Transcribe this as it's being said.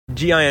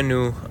जी आया नू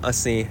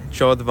ਅਸੀਂ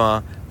 14ਵਾਂ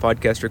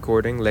ਪੋਡਕਾਸਟ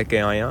ਰਿਕਾਰਡਿੰਗ ਲੈ ਕੇ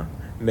ਆਏ ਹਾਂ।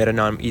 ਮੇਰਾ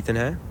ਨਾਮ ਈਥਨ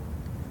ਹੈ।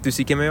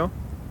 ਤੁਸੀਂ ਕਿਵੇਂ ਹੋ?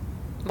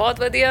 ਬਹੁਤ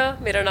ਵਧੀਆ।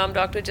 ਮੇਰਾ ਨਾਮ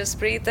ਡਾਕਟਰ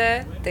ਜਸਪ੍ਰੀਤ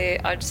ਹੈ ਤੇ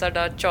ਅੱਜ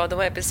ਸਾਡਾ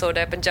 14ਵਾਂ ਐਪੀਸੋਡ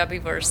ਹੈ ਪੰਜਾਬੀ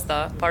ਵਰਸ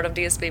ਦਾ, ਪਾਰਟ ਆਫ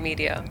ਡੀਐਸਪੀ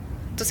ਮੀਡੀਆ।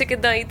 ਤੁਸੀਂ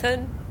ਕਿੱਦਾਂ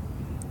ਈਥਨ?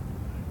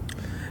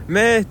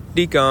 ਮੈਂ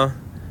ਠੀਕ ਹਾਂ।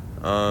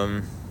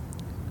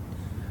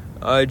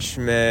 ਅੱਜ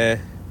ਮੈਂ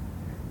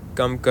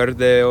ਕੰਮ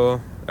ਕਰਦੇ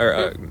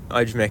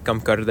ਅੱਜ ਮੈਂ ਕੰਮ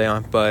ਕਰਦੇ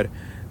ਹਾਂ, ਪਰ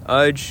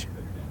ਅੱਜ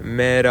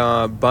ਮੇਰਾ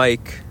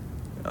ਬਾਈਕ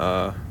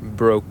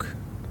broke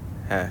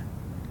ਹੈ।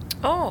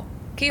 ਓ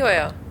ਕੀ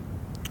ਹੋਇਆ?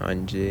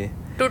 ਹਾਂਜੀ,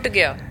 ਟੁੱਟ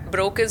ਗਿਆ।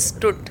 broke is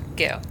ਟੁੱਟ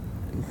ਗਿਆ।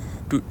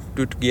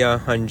 ਟੁੱਟ ਗਿਆ।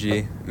 ਹਾਂਜੀ,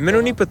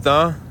 ਮੈਨੂੰ ਨਹੀਂ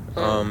ਪਤਾ।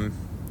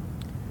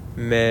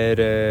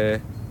 ਮੇਰੇ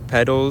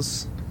pedals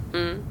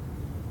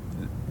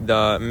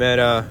ਦਾ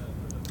ਮੇਰਾ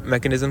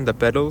mechanism ਦਾ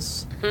pedals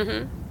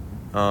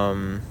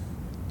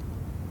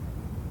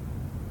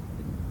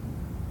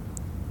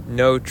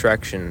no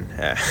traction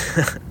ਹੈ।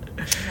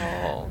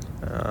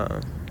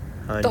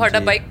 ਤੁਹਾਡਾ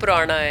ਬਾਈਕ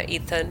ਪੁਰਾਣਾ ਹੈ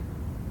ਈਥਨ?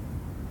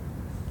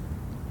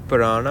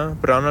 ਪੁਰਾਣਾ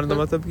ਦਾ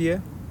ਮਤਲਬ ਕੀ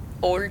ਹੈ?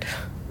 ਓਲਡ।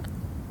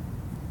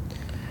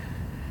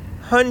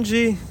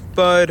 ਹਾਂਜੀ,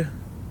 ਪਰ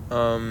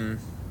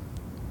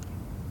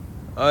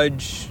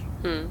ਅੱਜ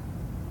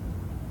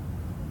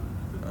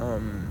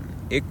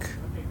ਇੱਕ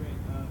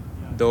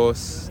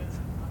ਦੋਸਤ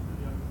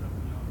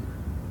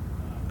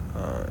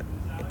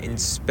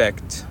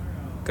ਇੰਸਪੈਕਟ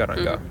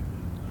ਕਰਾਂਗਾ।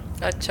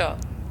 ਅੱਛਾ,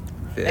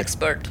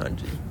 ਐਕਸਪਰਟ।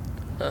 ਹਾਂਜੀ,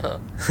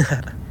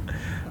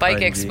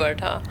 ਬਾਈਕ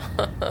ਐਕਸਪਰਟ। ਹਾਂ,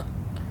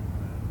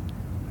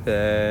 ਤੇ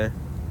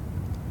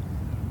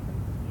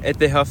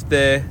ਇਤੇ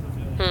ਹਫਤੇ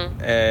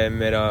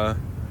ਮੇਰਾ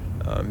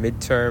ਮਿਡ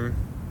ਟਰਮ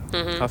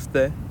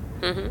ਹਫਤੇ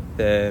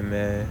ਤੇ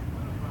ਮੈਂ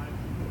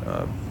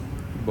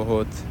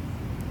ਬਹੁਤ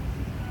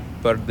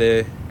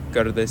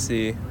ਕਰਦੇ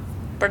ਸੀ।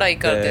 ਪੜ੍ਹਾਈ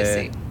ਕਰਦੇ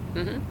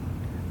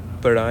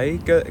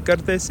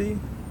ਸੀ।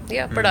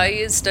 Yeah, ਪੜ੍ਹਾਈ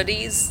is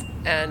studies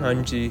and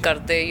ਹਾਂਜੀ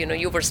ਕਰਦੇ,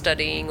 you were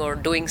studying or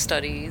doing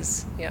studies.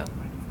 Yeah.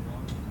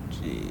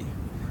 ਜੀ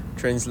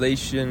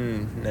ट्रांसलेशन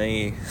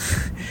नहीं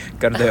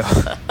ਕਰਦੇ ਹੋ।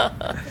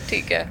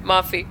 ਠੀਕ ਹੈ,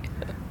 ਮਾਫੀ।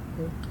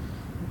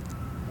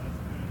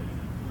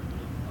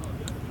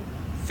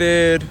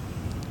 ਫਿਰ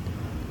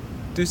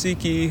ਤੁਸੀਂ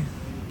ਕੀ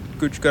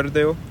ਕੁਝ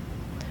ਕਰਦੇ ਹੋ?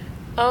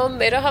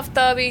 ਮੇਰਾ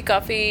ਹਫਤਾ ਵੀ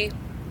ਕਾਫੀ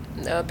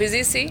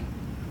ਬਿਜ਼ੀ ਸੀ,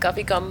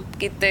 ਕਾਫੀ ਕੰਮ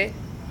ਕੀਤੇ।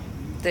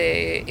 ਤੇ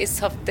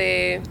ਇਸ ਹਫਤੇ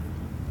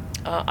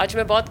ਅੱਜ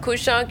ਮੈਂ ਬਹੁਤ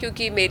ਖੁਸ਼ ਹਾਂ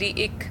ਕਿਉਂਕਿ ਮੇਰੀ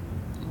ਇੱਕ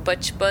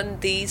ਬਚਪਨ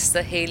ਦੀ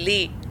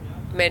ਸਹੇਲੀ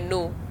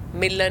ਮੈਨੂੰ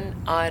ਮਿਲਣ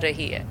ਆ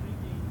ਰਹੀ ਹੈ।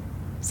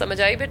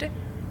 ਸਮਝ ਆਈ ਬੇਟੇ?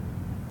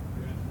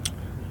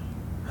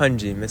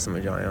 ਹਾਂਜੀ, ਮੈਂ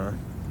ਸਮਝ ਆਇਆ।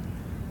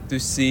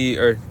 ਤੁਸੀਂ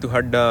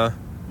ਤੁਹਾਡਾ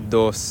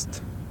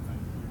ਦੋਸਤ?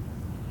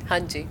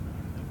 ਹਾਂਜੀ,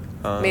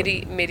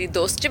 ਮੇਰੀ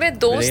ਦੋਸਤ। ਜਿਵੇਂ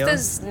ਦੋਸਤ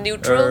ਇਜ਼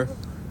ਨਿਊਟਰਲ,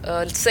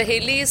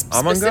 ਸਹੇਲੀ ਇਜ਼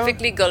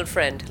ਸਪੈਸੀਫਿਕਲੀ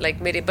ਗਰਲਫ੍ਰੈਂਡ।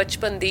 ਲਾਈਕ ਮੇਰੇ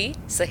ਬਚਪਨ ਦੀ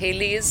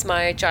ਸਹੇਲੀ is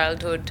my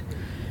childhood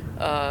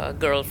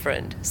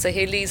girlfriend.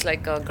 Saheli is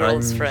like a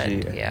girl's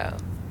friend. Yeah.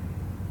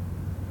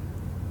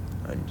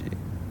 ਹਾਂਜੀ,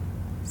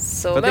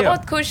 so ਮੈਂ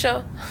ਬਹੁਤ ਖੁਸ਼ ਹਾਂ।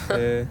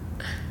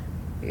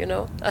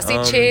 ਅਸੀਂ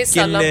 6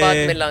 ਸਾਲਾਂ ਬਾਅਦ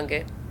ਮਿਲਾਂਗੇ।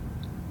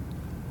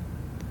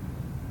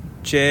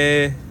 6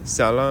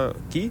 ਸਾਲਾਂ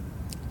ਕੀ?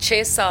 6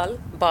 ਸਾਲ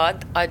ਬਾਅਦ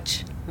ਅੱਜ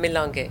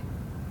ਮਿਲਾਂਗੇ।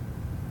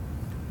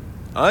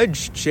 ਅੱਜ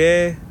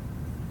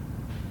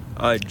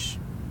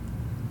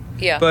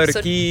ਪਰ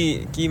ਕੀ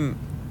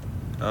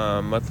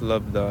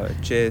ਮਤਲਬ ਦਾ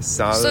 6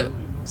 ਸਾਲ?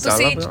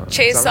 ਤੁਸੀਂ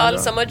 6 ਸਾਲ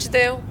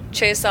ਸਮਝਦੇ ਹੋ?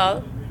 6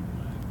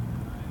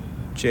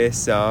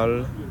 ਸਾਲ?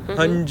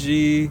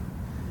 ਹਾਂਜੀ,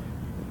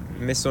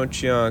 ਮੈਂ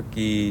ਸੋਚਿਆ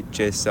ਕਿ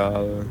 6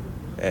 ਸਾਲ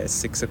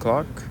 6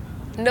 o'clock.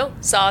 No,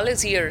 ਸਾਲ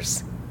is years.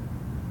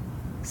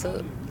 So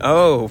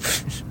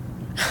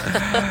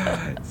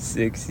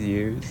 6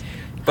 years.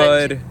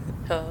 ਪਰ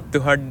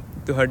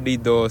ਤੁਹਾਡੀ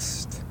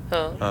ਦੋਸਤ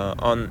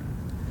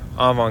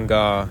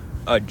ਆਵਾਂਗਾ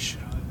ਅੱਜ?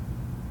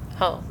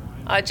 ਹਾਂ,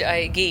 ਅੱਜ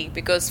ਆਏਗੀ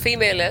because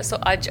female ਹੈ, so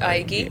ਅੱਜ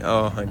ਆਏਗੀ।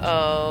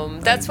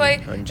 That's why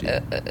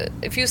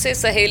if you say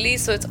ਸਹੇਲੀ,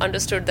 so it's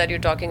understood that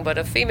you're talking about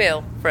a female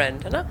friend,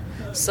 है ना?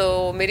 So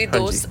ਮੇਰੀ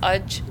ਦੋਸਤ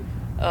ਅੱਜ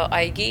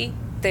ਆਏਗੀ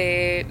ਤੇ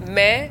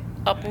ਮੈਂ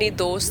ਆਪਣੀ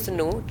ਦੋਸਤ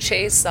ਨੂੰ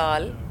 6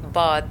 ਸਾਲ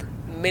ਬਾਅਦ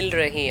ਮਿਲ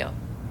ਰਹੀ ਹਾਂ।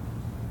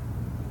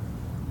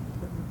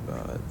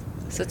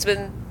 So it's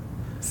been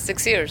 6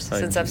 years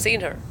since I've seen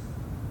her.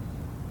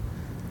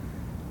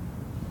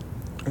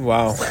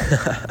 Wow.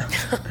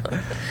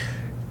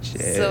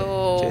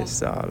 6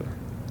 ਸਾਲ।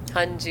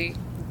 ਹਾਂਜੀ,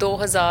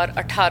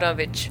 2018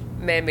 ਵਿੱਚ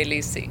ਮੈਂ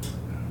ਮਿਲੀ ਸੀ।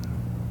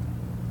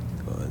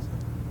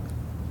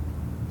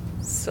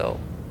 So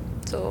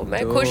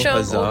ਮੈਂ ਖੁਸ਼ ਹਾਂ।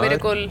 ਉਹ ਮੇਰੇ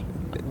ਕੋਲ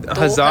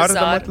 1000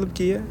 ਦਾ ਮਤਲਬ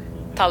ਕੀ ਹੈ?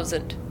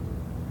 1000।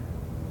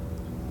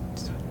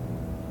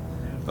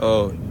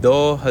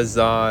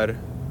 2000।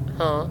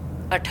 ਹਾਂ,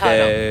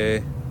 18।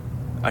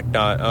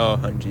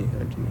 ਹਾਂਜੀ,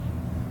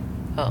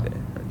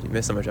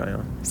 ਮੈਂ ਸਮਝ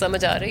ਆਇਆ।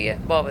 ਸਮਝ ਆ ਰਹੀ ਹੈ?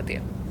 ਬਹੁਤ ਵਧੀਆ।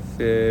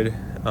 ਫਿਰ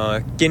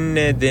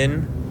ਕਿੰਨੇ ਦਿਨ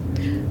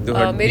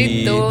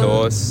ਤੁਹਾਡੀ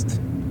ਦੋਸਤ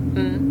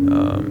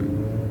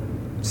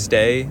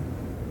stay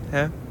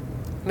ਹੈ?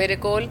 ਮੇਰੀ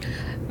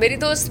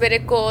ਦੋਸਤ ਮੇਰੇ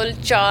ਕੋਲ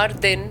 4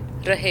 ਦਿਨ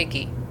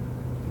ਰਹੇਗੀ।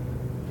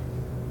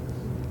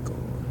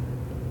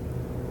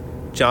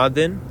 4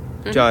 ਦਿਨ?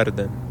 4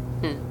 ਦਿਨ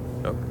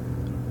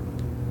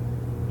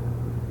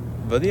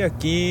ਵਧੀਆ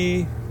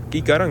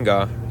ਕੀ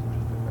ਕਰਾਂਗਾ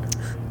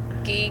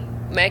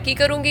ਮੈਂ ਕੀ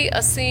ਕਰੂੰਗੀ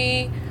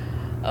ਅਸੀਂ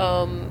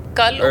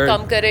ਕੱਲ ਨੂੰ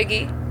ਕੰਮ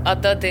ਕਰੇਗੀ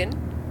ਅੱਧਾ ਦਿਨ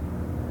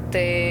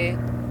ਤੇ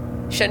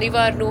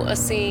ਸ਼ਨੀਵਾਰ ਨੂੰ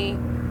ਅਸੀਂ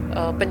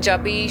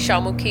ਪੰਜਾਬੀ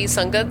ਸ਼ਾਮੁਖੀ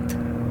ਸੰਗਤ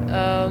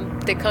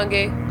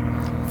ਦੇਖਾਂਗੇ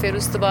ਫਿਰ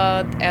ਉਸ ਤੋਂ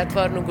ਬਾਅਦ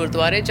ਐਤਵਾਰ ਨੂੰ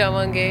ਗੁਰਦੁਆਰੇ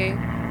ਜਾਵਾਂਗੇ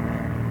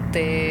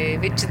ਤੇ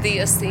ਵਿੱਚ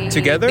ਦੀ ਅਸੀਂ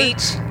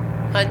ਬੀਚ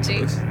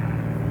ਹਾਂਜੀ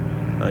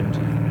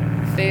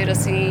ਫਿਰ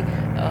ਅਸੀਂ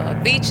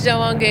ਬੀਚ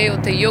ਜਾਵਾਂਗੇ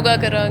ਉੱਥੇ ਯੋਗਾ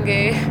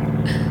ਕਰਾਂਗੇ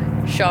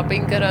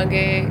ਸ਼ਾਪਿੰਗ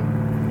ਕਰਾਂਗੇ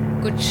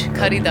ਕੁਝ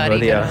ਖਰੀਦਾਰੀ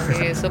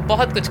ਕਰਾਂਗੇ ਸੋ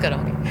ਬਹੁਤ ਕੁਝ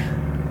ਕਰਾਂਗੇ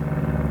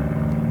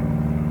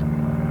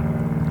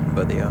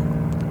ਵਧੀਆ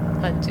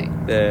ਹਾਂਜੀ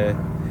ਤੇ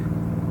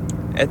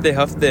ਇੱਥੇ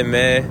ਹਫਤੇ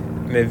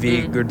ਮੈਂ ਵੀ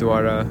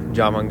ਗੁਰਦੁਆਰਾ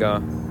ਜਾਵਾਂਗਾ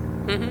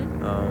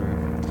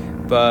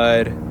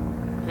ਪਰ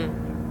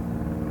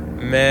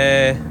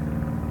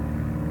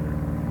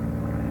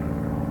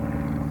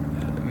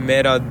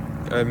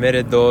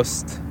ਮੇਰੇ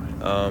ਦੋਸਤ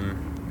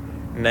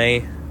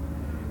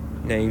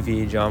नहीं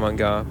भी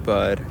जावांगा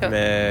पर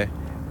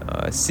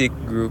मैं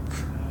सिख ग्रुप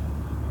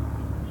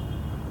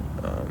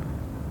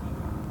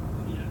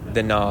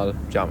ਦੇ ਨਾਲ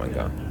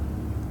ਜਾਵਾਂਗਾ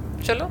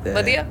ਚਲੋ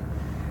ਵਧੀਆ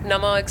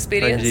ਨਵਾਂ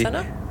ਐਕਸਪੀਰੀਅੰਸ ਹੈ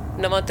ਨਾ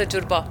ਨਵਾਂ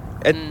ਤਜਰਬਾ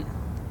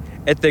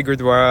ਇੱਥੇ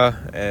ਗੁਰਦੁਆਰਾ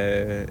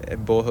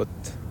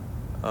ਬਹੁਤ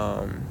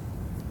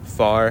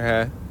far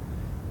ਹੈ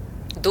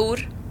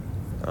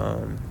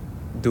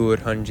ਦੂਰ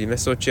ਹਾਂਜੀ ਮੈਂ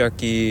ਸੋਚਿਆ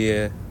ਕਿ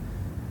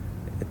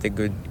ਇੱਥੇ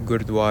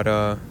ਗੁਰਦੁਆਰਾ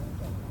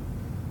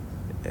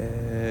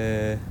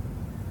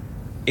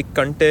 1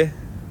 ਘੰਟੇ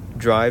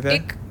ਡਰਾਈਵ ਹੈ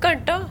 1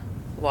 ਘੰਟਾ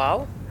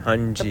ਵਾਓ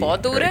ਹਾਂਜੀ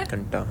ਬਹੁਤ ਦੂਰ ਹੈ 1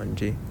 ਘੰਟਾ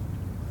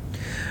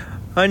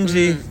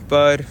ਹਾਂਜੀ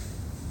ਪਰ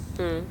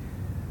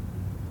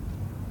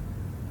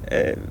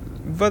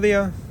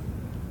ਵਧੀਆ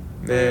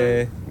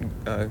ਮੈਂ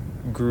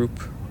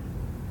ਗਰੁੱਪ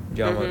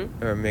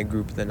ਜਾਵਾਂ ਮੈਂ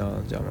ਗਰੁੱਪ ਦੇ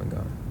ਨਾਲ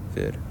ਜਾਵਾਂਗਾ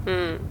ਫਿਰ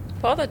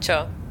ਬਹੁਤ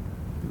ਅੱਛਾ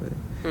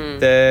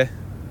ਤੇ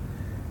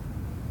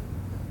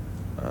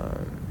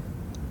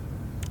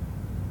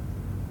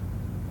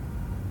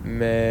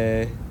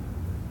ਮੈਂ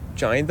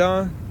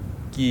ਚਾਹੁੰਦਾ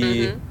ਕਿ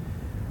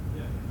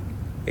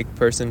ਇੱਕ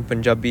ਪਰਸਨ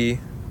ਪੰਜਾਬੀ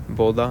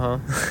ਬੋਲਦਾ ਹਾਂ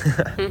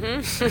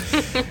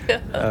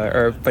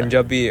ਔਰ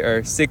ਪੰਜਾਬੀ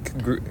ਔਰ ਸਿੱਖ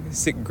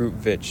ਗਰੁੱਪ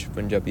ਵਿੱਚ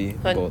ਪੰਜਾਬੀ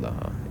ਬੋਲਦਾ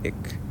ਹਾਂ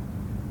ਇੱਕ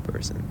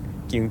ਪਰਸਨ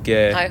ਕਿਉਂਕਿ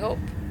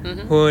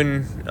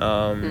ਹੁਣ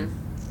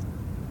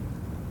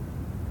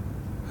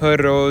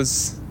ਹਰ ਰੋਜ਼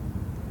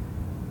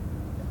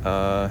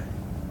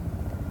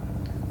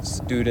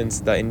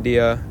ਸਟੂਡੈਂਟਸ ਦਾ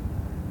ਇੰਡੀਆ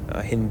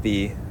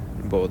ਹਿੰਦੀ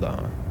ਬੋਲਦਾ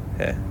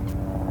ਹੈ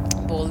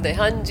ਬੋਲਦੇ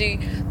ਹਾਂਜੀ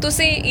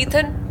ਤੁਸੀਂ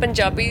ਈਥਨ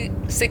ਪੰਜਾਬੀ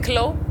ਸਿੱਖ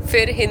ਲਓ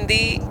ਫਿਰ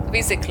ਹਿੰਦੀ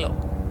ਵੀ ਸਿੱਖ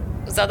ਲਓ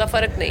ਜ਼ਿਆਦਾ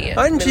ਫਰਕ ਨਹੀਂ ਹੈ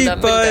ਹਾਂਜੀ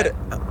ਪਰ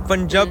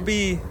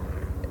ਪੰਜਾਬੀ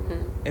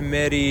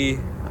ਮੇਰੀ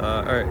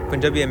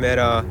ਪੰਜਾਬੀ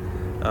ਮੇਰਾ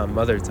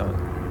ਮਦਰ ਟੰਗ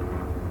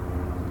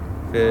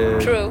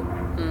ਫਿਰ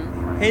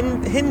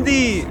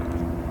ਹਿੰਦੀ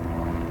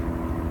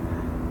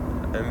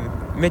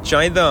ਮੈਂ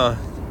ਚਾਹੁੰਦਾ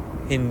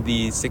ਹਿੰਦੀ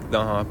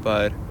ਸਿੱਖਦਾ ਹਾਂ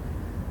ਪਰ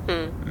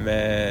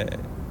ਮੈਂ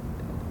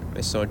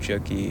ਸੋਚਿਆ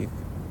ਕਿ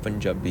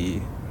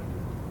ਪੰਜਾਬੀ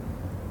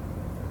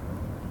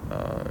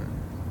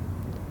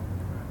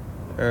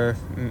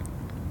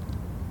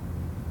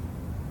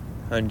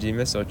ਹਾਂਜੀ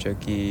ਮੈਂ ਸੋਚਿਆ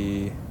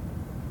ਕਿ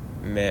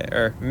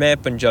ਮੈਂ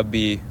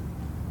ਪੰਜਾਬੀ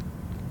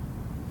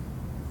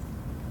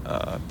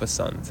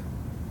ਪਸੰਦ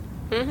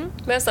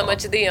ਮੈਂ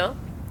ਸਮਝਦੀ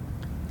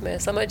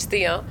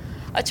ਹਾਂ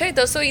ਅੱਛਾ ਇਹ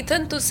ਦੱਸੋ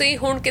ਈਥਨ ਤੁਸੀਂ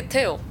ਹੁਣ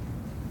ਕਿੱਥੇ ਹੋ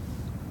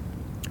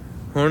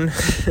ਹੁਣ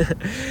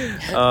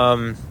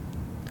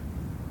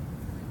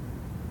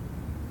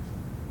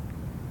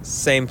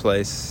same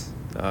place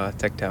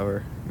Tech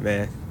Tower मैं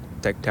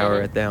Tech Tower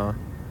रहते हैं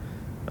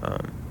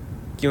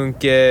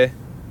क्योंकि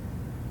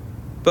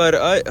पर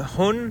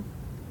हुन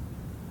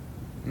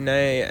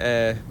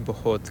नहीं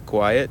बहुत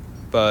quiet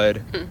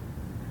पर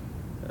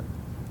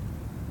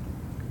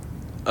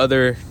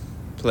other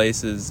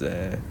places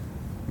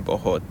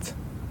बहुत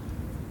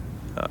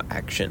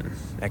action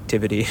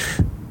activity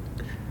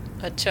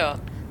अच्छा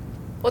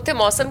ਉੱਥੇ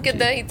ਮੌਸਮ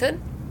ਕਿੱਦਾਂ ਹੈ ਈਥਨ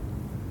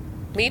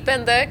ਮੀਂਹ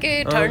ਪੈਂਦਾ ਹੈ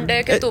ਕਿ ਠੰਡ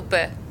ਹੈ ਕਿ ਧੁੱਪ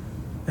ਹੈ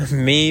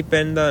ਮੀਂਹ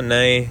ਪੈਂਦਾ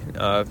ਨਹੀਂ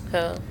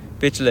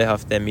ਪਿਛਲੇ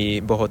ਹਫਤੇ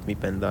ਬਹੁਤ ਮੀਂਹ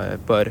ਪੈਂਦਾ ਹੈ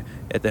ਪਰ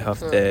ਇਹਦੇ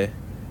ਹਫਤੇ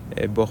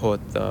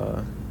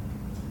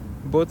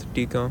ਬਹੁਤ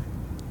ਠੀਕ ਆ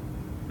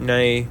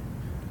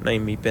ਨਹੀਂ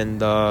ਮੀਂਹ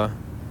ਪੈਂਦਾ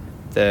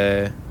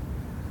ਤੇ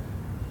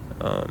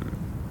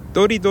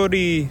ਥੋੜੀ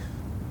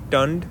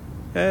ਠੰਡ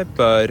ਹੈ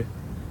ਪਰ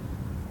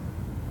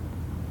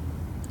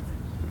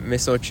ਮੈਂ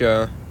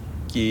ਸੋਚਿਆ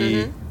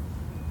ਕਿ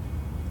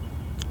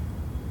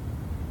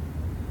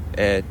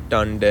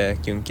ਠੰਡ ਹੈ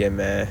ਕਿਉਂਕਿ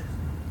ਮੈਂ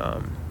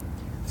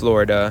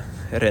ਫਲੋਰੀਡਾ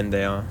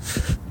ਰਹਿੰਦੇ ਹਾਂ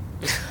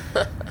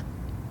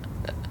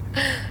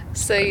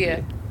ਸਹੀ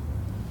ਹੈ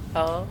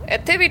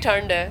ਇੱਥੇ ਵੀ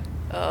ਠੰਡ ਹੈ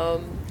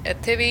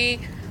ਇੱਥੇ ਵੀ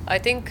ਆਈ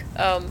ਥਿੰਕ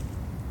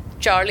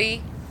 40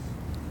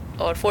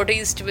 ਔਰ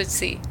 40s ਵਿੱਚ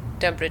ਸੀ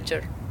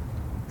ਟੈਂਪਰੇਚਰ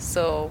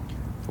ਸੋ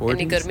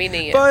ਇੰਨੀ ਗਰਮੀ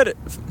ਨਹੀਂ ਹੈ ਪਰ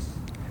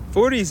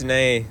 40s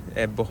ਨਹੀਂ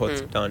ਹੈ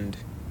ਬਹੁਤ ਠੰਡ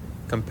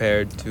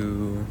compared to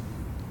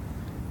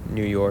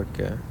New York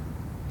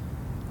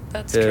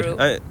that's true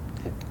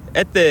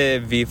At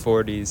the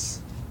V40s.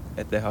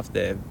 At the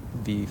hafte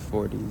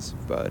V40s,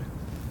 but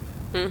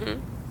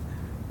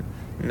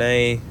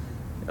nay,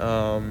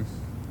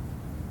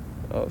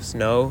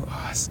 snow.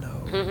 Snow.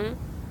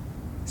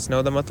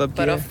 Snow da matlab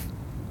kya hai?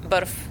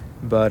 बर्फ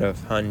Barf,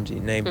 haan ji,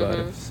 nahi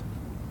barf.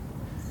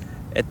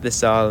 At the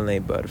saal nahi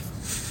barf.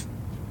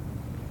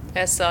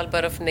 इस साल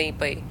बर्फ नहीं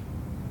पई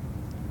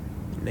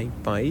Nahi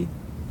pai?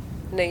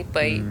 नहीं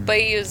पई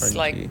पई is हाँ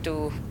like ji. to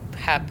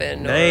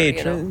happen or Nahi,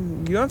 you know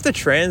you have to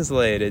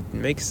translate it. It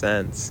makes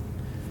sense.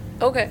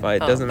 okay If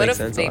it doesn't make बर्फ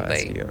sense, नहीं I'll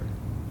ask पई you.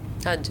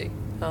 हाँ जी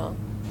हाँ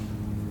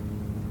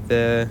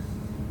The...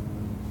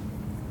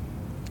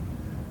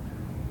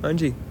 हाँ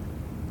जी.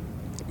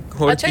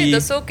 ਹੋਰ ਅੱਛਾ ਇਹ ਕੀ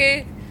ਦੱਸੋ ਕਿ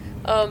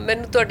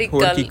ਮੈਨੂੰ ਤੁਹਾਡੀ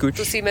ਹੋਰ ਗੱਲ ਕੀ ਕੁਛ?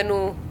 ਤੁਸੀਂ ਮੈਨੂੰ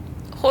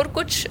ਹੋਰ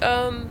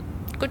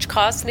ਕੁਝ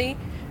ਖਾਸ ਨਹੀਂ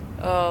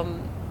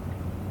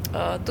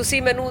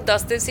ਤੁਸੀਂ ਮੈਨੂੰ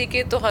ਦੱਸਦੇ ਸੀ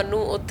ਕਿ ਤੁਹਾਨੂੰ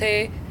ਉੱਥੇ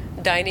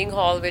ਡਾਈਨਿੰਗ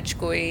ਹਾਲ ਵਿੱਚ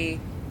ਕੋਈ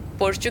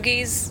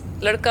ਪੋਰਚੁਗੀਜ਼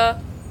ਲੜਕਾ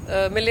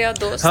ਮਿਲਿਆ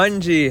ਦੋਸਤ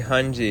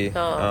हाँ जी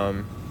हाँ।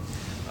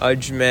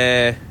 आज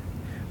मैं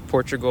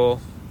Portugal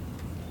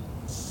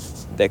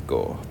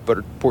देखो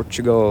पर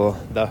Portugal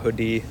da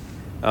hoodie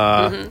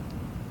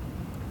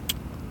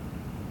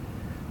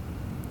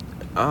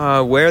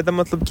where da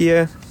मतलब ਕੀ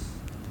ਹੈ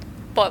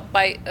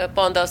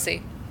ਪਾਉਂਦਾ ਸੀ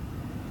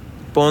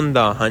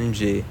Ponda हाँ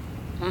जी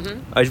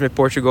आज मैं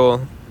Portugal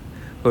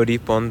hoodie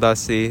ponda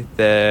ਸੀ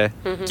ਤੇ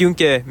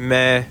ਕਿਉਂਕਿ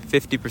ਮੈਂ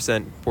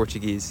 50%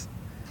 Portuguese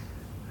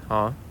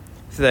ਹਾਂ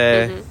ਤੇ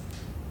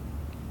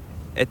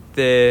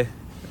ਇੱਥੇ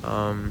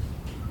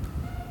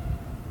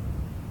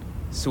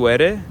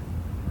ਸਵੇਰੇ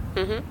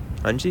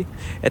हाँ जी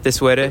ਇੱਥੇ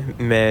ਸਵੇਰੇ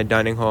ਮੈਂ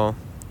ਡਾਈਨਿੰਗ ਹਾਲ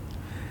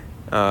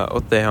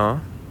ਉੱਤੇ ਹਾਂ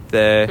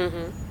ਤੇ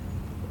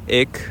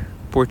ਇੱਕ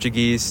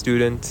Portuguese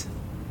student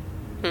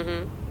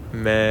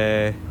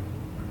ਮੈਂ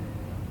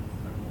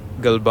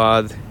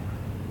ਗੱਲਬਾਤ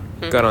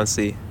ਕਰਾਂ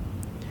ਸੀ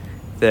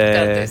ਤੇ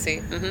ਕਰਦੇ ਸੀ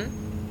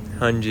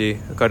हाँ जी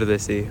ਕਰਦੇ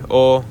ਸੀ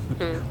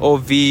ਉਹ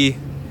ਵੀ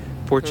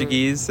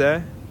Portuguese ਹੈ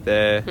ਤੇ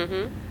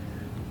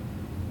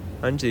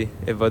हाँ जी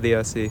ਇਹ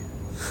ਵਧੀਆ ਸੀ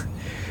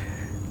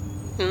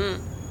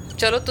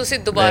ਚਲੋ ਤੁਸੀਂ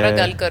ਦੁਬਾਰਾ ਮੈਂ-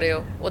 ਗੱਲ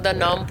ਕਰਿਓ ਉਹਦਾ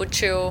ਨਾਮ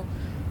ਪੁੱਛਿਓ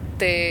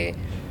ਤੇ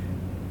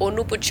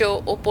ਉਹਨੂੰ ਪੁੱਛਿਓ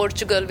ਉਹ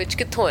ਪੋਰਚੁਗਲ ਵਿੱਚ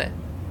ਕਿੱਥੋਂ ਹੈ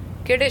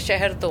ਕਿਹੜੇ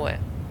ਸ਼ਹਿਰ ਤੋਂ ਹੈ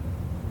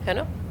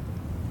ਹੈਨਾ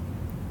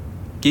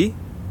ਕੀ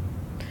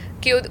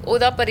ਕਿ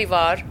ਉਹਦਾ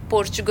ਪਰਿਵਾਰ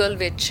ਪੋਰਚੁਗਲ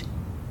ਵਿੱਚ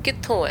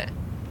ਕਿੱਥੋਂ ਹੈ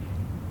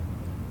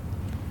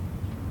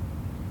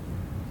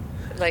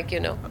ਲਾਈਕ ਯੂ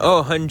نو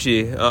हाँ जी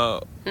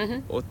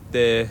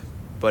ਉੱਤੇ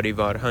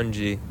ਪਰਿਵਾਰ हाँ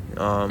जी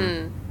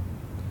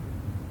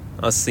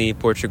ਅਸੀਂ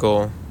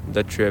Portugal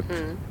ਦਾ trip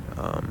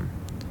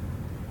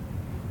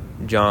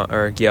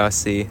ਗਿਆ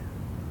ਸੀ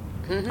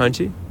हाँ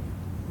जी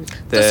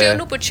ਤੁਸੀਂ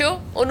ਉਹਨੂੰ ਪੁੱਛਿਓ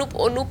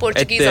ਉਹਨੂੰ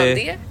ਪੋਰਚੁਗੀਜ਼ ਇੱਥੇ-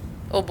 ਆਉਂਦੀ ਹੈ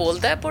ਉਹ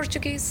ਬੋਲਦਾ ਹੈ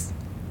ਪੋਰਚੁਗੀਜ਼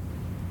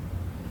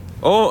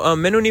ਉਹ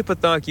ਮੈਨੂੰ ਨਹੀਂ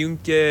ਪਤਾ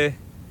ਕਿਉਂਕਿ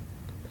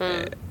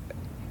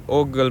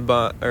ਉਹ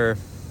ਗੱਲਬਾਤ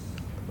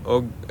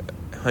ਉਹ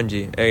हाँ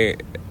जी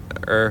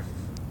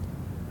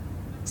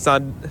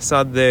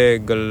ਸਾਦੇ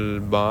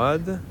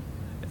ਗੱਲਬਾਤ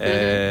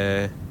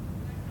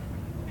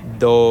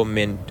 2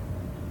 ਮਿੰਟ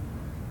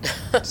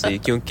ਸੀ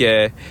ਕਿਉਂਕਿ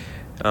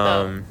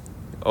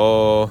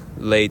ਉਹ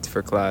late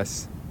for class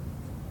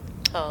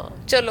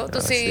ਹਾਂ ਚਲੋ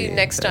ਤੁਸੀਂ see.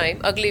 ਨੈਕਸਟ ਟਾਈਮ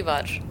ਅਗਲੀ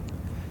ਵਾਰ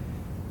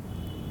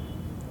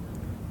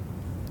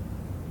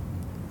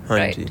हाँ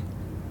Right. जी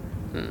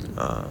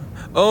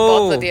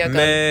ਬਹੁਤ ਵਧੀਆ ਗੱਲ।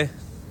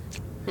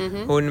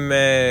 मैं ਹੁਣ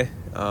ਮੈਂ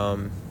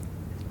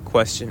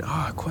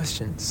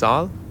question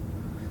ਸਾਲ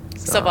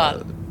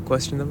ਸਵਾਲ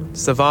question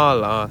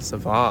ਸਵਾਲ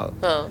ਸਵਾਲ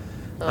ਹਾਂ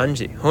हाँ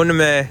जी ਹੁਣ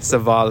ਮੈਂ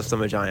ਸਵਾਲ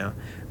ਸਮਝ ਆਇਆ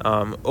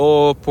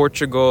ਉਹ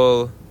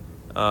Portugal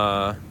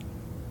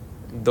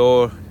 2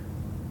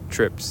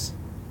 trips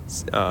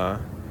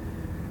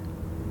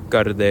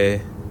ਕਰਦੇ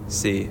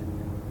ਸੀ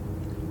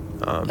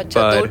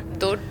ਅੱਛਾ ਪਰ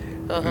ਦੋ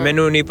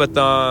ਮੈਨੂੰ ਨਹੀਂ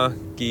ਪਤਾ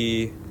ਕਿ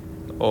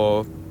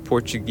ਉਹ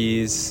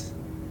Portuguese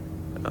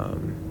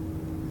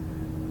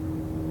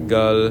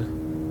ਗੱਲ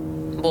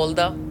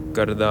ਬੋਲਦਾ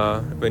ਕਰਦਾ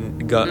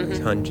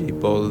हाँ जी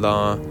ਬੋਲਦਾ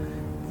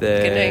ਤੇ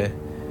ਕਿ ਨਹੀਂ?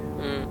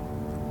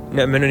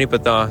 ਨਹੀਂ ਮੈਨੂੰ ਨਹੀਂ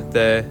ਪਤਾ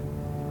ਤੇ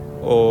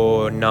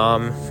ਉਹ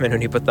ਨਾਮ ਮੈਨੂੰ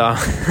ਨਹੀਂ ਪਤਾ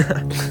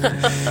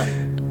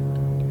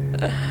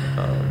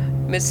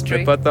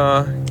ਮਿਸਟਰੀ ਪਤਾ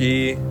ਕਿ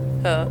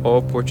ਹਾਂ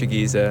ਉਹ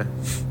Portuguese ਹੈ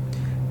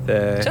ਤੇ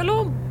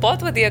ਚਲੋ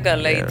ਬਹੁਤ ਵਧੀਆ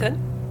ਗੱਲ ਹੈ ਈਥਨ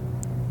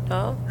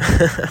ਹਾਂ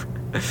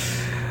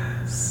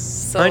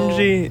हाँ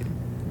जी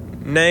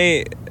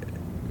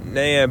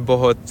नहीं है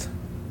बहुत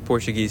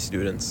Portuguese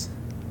students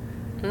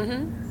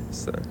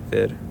so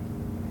फिर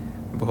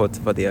बहुत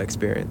ਵਧੀਆ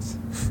experience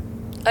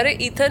ਅਰੇ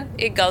ਈਥਨ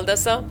ਇੱਕ ਗੱਲ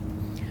ਦੱਸਾਂ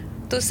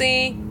ਤੁਸੀਂ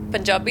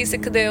ਪੰਜਾਬੀ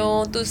ਸਿੱਖਦੇ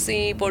ਹੋ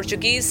ਤੁਸੀਂ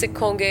ਪੋਰਚੁਗੀਜ਼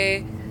ਸਿੱਖੋਗੇ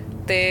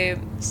ਤੇ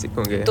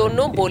ਸਿੱਖੋਗੇ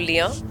ਦੋਨੋਂ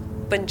ਬੋਲੀਆਂ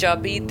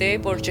ਪੰਜਾਬੀ ਤੇ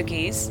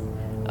ਪੋਰਚੁਗੀਜ਼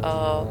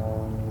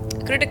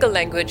critical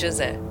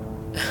languages ਹੈ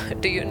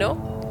do you know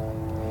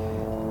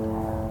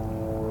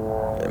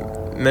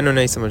ਮੈਨੂੰ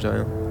ਨਹੀਂ ਸਮਝ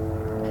ਆਇਆ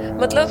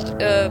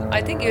ਮਤਲਬ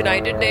ਆਈ ਥਿੰਕ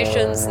ਯੂਨਾਈਟਿਡ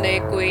ਨੇਸ਼ਨਸ ਨੇ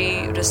ਕੋਈ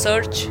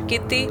ਰਿਸਰਚ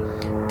ਕੀਤੀ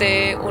ਤੇ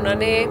ਉਹਨਾਂ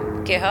ਨੇ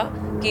ਕਿਹਾ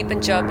ਕਿ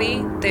ਪੰਜਾਬੀ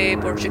ਤੇ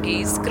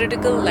Portuguese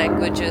critical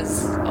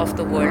languages of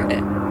the world ਹੈ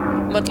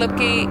ਮਤਲਬ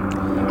ਕਿ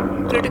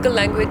ਕ੍ਰਿਟੀਕਲ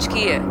ਲੈਂਗੁਏਜ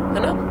ਕੀ ਹੈ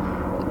ਹਨਾ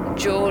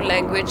जो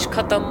लैंग्वेज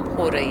ख़त्म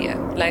हो रही है,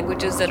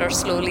 languages that are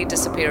slowly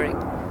disappearing.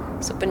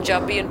 So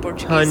Punjabi and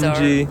Portuguese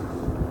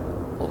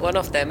are one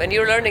of them, and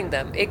you're learning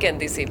them. एक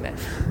कहती सी मैं.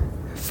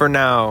 For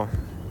now,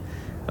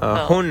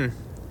 hun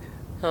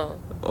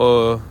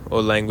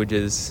or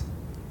languages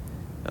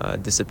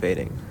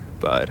dissipating,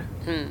 but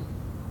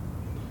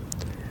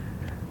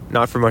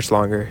not for much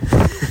longer.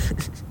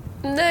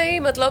 नहीं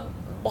मतलब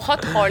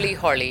बहुत hauly,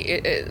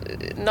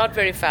 not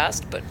very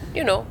fast, but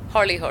you know,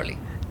 hauly.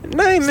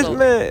 नहीं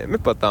मैं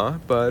पता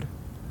पर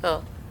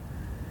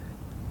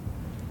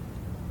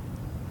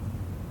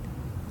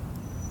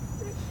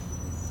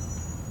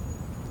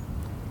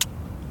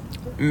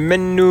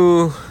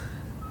ਮੈਨੂੰ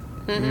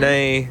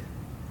नहीं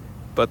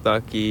पता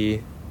कि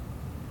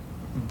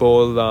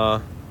बोलना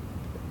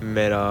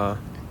मेरा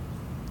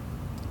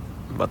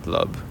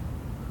मतलब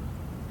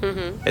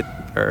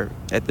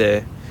इतने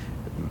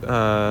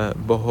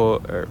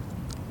बहुत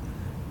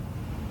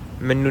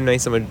ਮੈਨੂੰ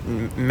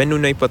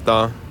नहीं पता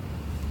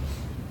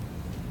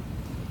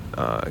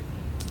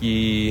कि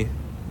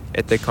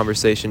इतने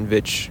conversation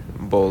ਵਿੱਚ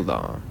ਬੋਲਦਾ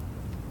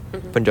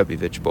ਪੰਜਾਬੀ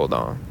ਵਿੱਚ ਬੋਲਦਾ.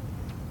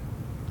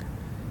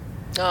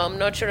 I'm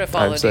not sure if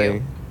I'll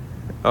you.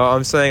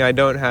 I'm saying I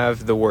don't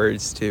have the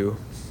words to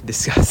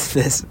discuss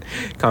this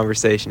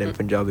conversation in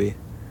Punjabi.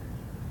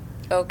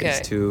 Okay.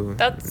 It's too...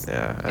 That's...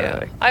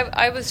 Yeah.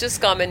 I was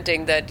just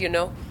commenting that, you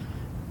know,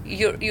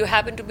 you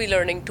happen to be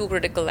learning two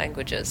critical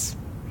languages.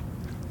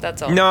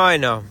 That's all. No, I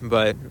know,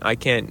 but I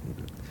can't...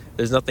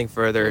 There's nothing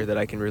further that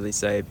I can really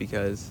say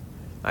because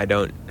I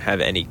don't have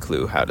any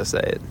clue how to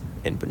say it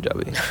in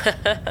Punjabi.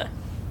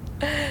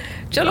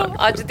 ਚਲੋ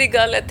ਅੱਜ ਦੀ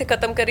ਗੱਲ ਇੱਥੇ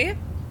ਖਤਮ ਕਰੀਏ.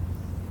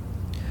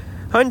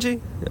 ਹਾਂਜੀ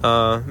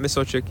ਮੈਂ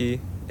ਸੋਚਿਆ ਕਿ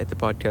ਇਹ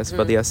ਪੋਡਕਾਸਟ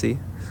ਵਧੀਆ ਸੀ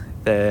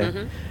ਤੇ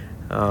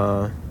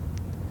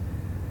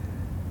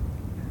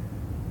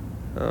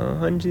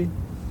ਹਾਂਜੀ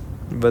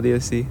ਵਧੀਆ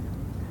ਸੀ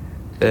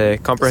ਤੇ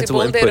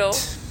comprehensive input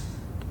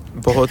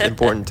ਬਹੁਤ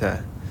important ਹੈ.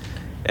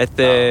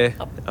 ਇੱਥੇ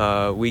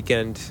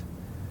weekend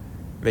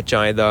ਮੈਂ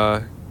ਚਾਹੀਦਾ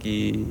ਕਿ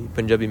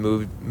ਪੰਜਾਬੀ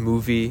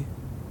movie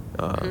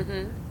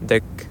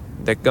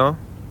ਦੇਖਾਂ.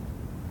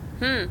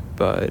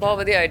 ਬਹੁਤ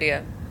ਵਧੀਆ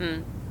ਆਈਡੀਆ.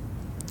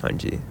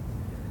 ਹਾਂਜੀ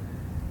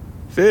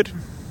ਫਿਰ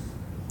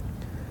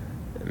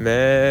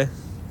ਮੈਂ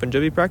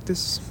ਪੰਜਾਬੀ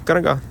ਪ੍ਰੈਕਟਿਸ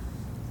ਕਰਾਂਗਾ.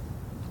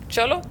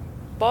 ਚਲੋ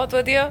ਬਹੁਤ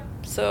ਵਧੀਆ.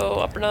 ਸੋ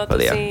ਆਪਣਾ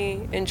ਤੁਸੀਂ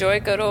ਇੰਜੋਏ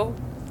ਕਰੋ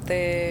ਤੇ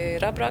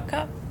ਰੱਬ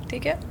ਰਾਖਾ.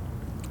 ਠੀਕ ਹੈ.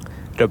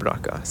 ਰੱਬ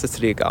ਰਾਖਾ. ਸਤਿ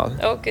ਸ੍ਰੀ ਅਕਾਲ.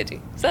 ਓਕੇ ਜੀ,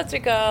 ਸਤਿ ਸ੍ਰੀ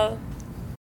ਅਕਾਲ.